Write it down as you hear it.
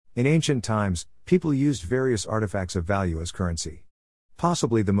In ancient times, people used various artifacts of value as currency.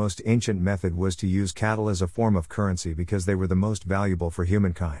 Possibly the most ancient method was to use cattle as a form of currency because they were the most valuable for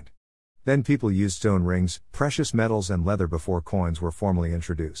humankind. Then people used stone rings, precious metals and leather before coins were formally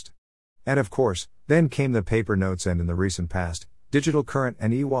introduced. And of course, then came the paper notes and in the recent past, digital current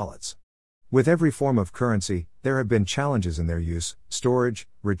and e-wallets. With every form of currency, there have been challenges in their use, storage,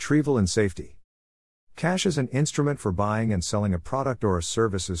 retrieval and safety. Cash as an instrument for buying and selling a product or a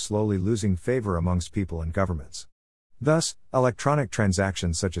service is slowly losing favor amongst people and governments. Thus, electronic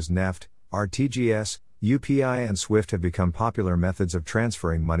transactions such as NEFT, RTGS, UPI and SWIFT have become popular methods of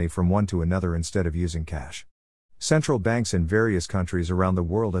transferring money from one to another instead of using cash. Central banks in various countries around the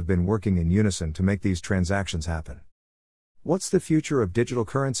world have been working in unison to make these transactions happen. What's the future of digital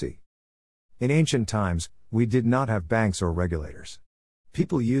currency? In ancient times, we did not have banks or regulators.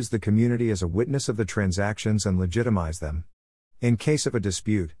 People used the community as a witness of the transactions and legitimized them. In case of a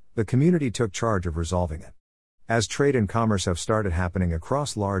dispute, the community took charge of resolving it. As trade and commerce have started happening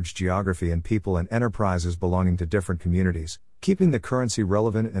across large geography and people and enterprises belonging to different communities, keeping the currency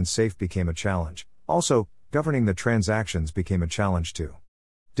relevant and safe became a challenge. Also, governing the transactions became a challenge too.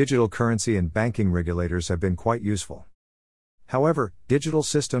 Digital currency and banking regulators have been quite useful. However, digital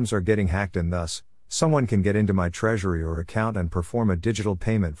systems are getting hacked and thus, someone can get into my treasury or account and perform a digital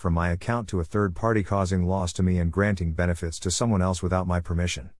payment from my account to a third party causing loss to me and granting benefits to someone else without my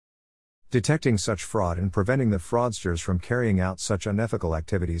permission. Detecting such fraud and preventing the fraudsters from carrying out such unethical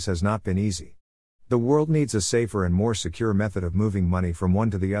activities has not been easy. The world needs a safer and more secure method of moving money from one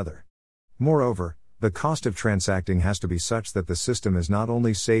to the other. Moreover, the cost of transacting has to be such that the system is not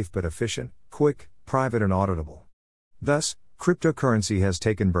only safe but efficient, quick, private and auditable. Thus, cryptocurrency has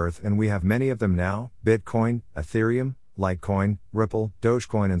taken birth and we have many of them now: Bitcoin, Ethereum, Litecoin, Ripple,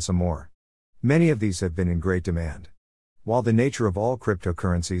 Dogecoin and some more. Many of these have been in great demand. While the nature of all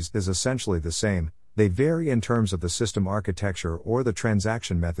cryptocurrencies is essentially the same, they vary in terms of the system architecture or the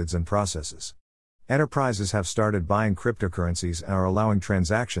transaction methods and processes. Enterprises have started buying cryptocurrencies and are allowing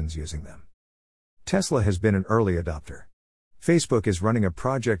transactions using them. Tesla has been an early adopter. Facebook is running a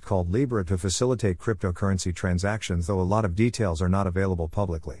project called Libra to facilitate cryptocurrency transactions, though a lot of details are not available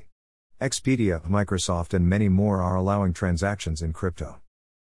publicly. Expedia, Microsoft and many more are allowing transactions in crypto.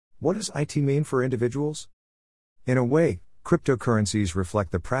 What does IT mean for individuals? In a way, cryptocurrencies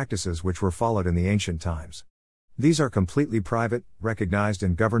reflect the practices which were followed in the ancient times. These are completely private, recognized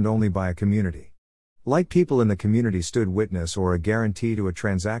and governed only by a community. Like people in the community stood witness or a guarantee to a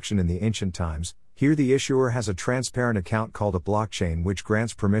transaction in the ancient times, here the issuer has a transparent account called a blockchain which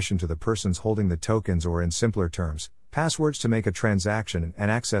grants permission to the persons holding the tokens, or in simpler terms, passwords, to make a transaction and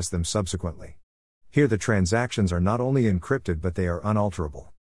access them subsequently. Here the transactions are not only encrypted but they are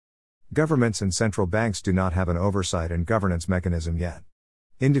unalterable. Governments and central banks do not have an oversight and governance mechanism yet.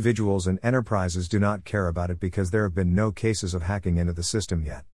 Individuals and enterprises do not care about it because there have been no cases of hacking into the system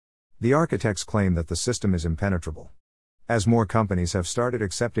yet. The architects claim that the system is impenetrable. As more companies have started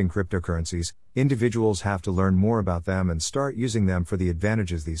accepting cryptocurrencies, individuals have to learn more about them and start using them for the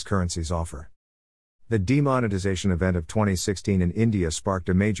advantages these currencies offer. The demonetization event of 2016 in India sparked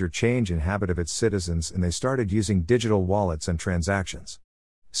a major change in habit of its citizens, and they started using digital wallets and transactions.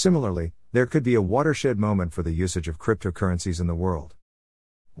 Similarly, there could be a watershed moment for the usage of cryptocurrencies in the world.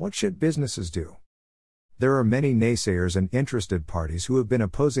 What should businesses do? There are many naysayers and interested parties who have been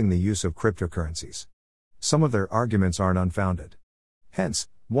opposing the use of cryptocurrencies. Some of their arguments aren't unfounded. Hence,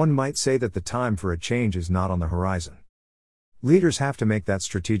 one might say that the time for a change is not on the horizon. Leaders have to make that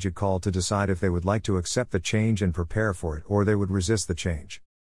strategic call to decide if they would like to accept the change and prepare for it, or they would resist the change.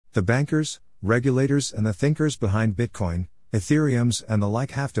 The bankers, regulators, and the thinkers behind Bitcoin, Ethereums, and the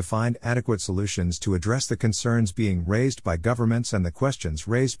like have to find adequate solutions to address the concerns being raised by governments and the questions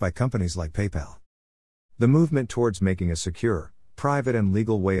raised by companies like PayPal. The movement towards making a secure, private and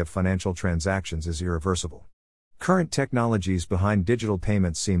legal way of financial transactions is irreversible. Current technologies behind digital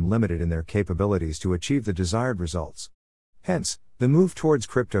payments seem limited in their capabilities to achieve the desired results. Hence, the move towards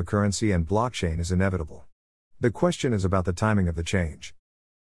cryptocurrency and blockchain is inevitable. The question is about the timing of the change.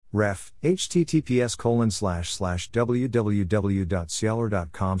 Ref.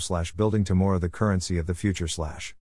 https://www.cialer.com/building tomorrow the currency of the future/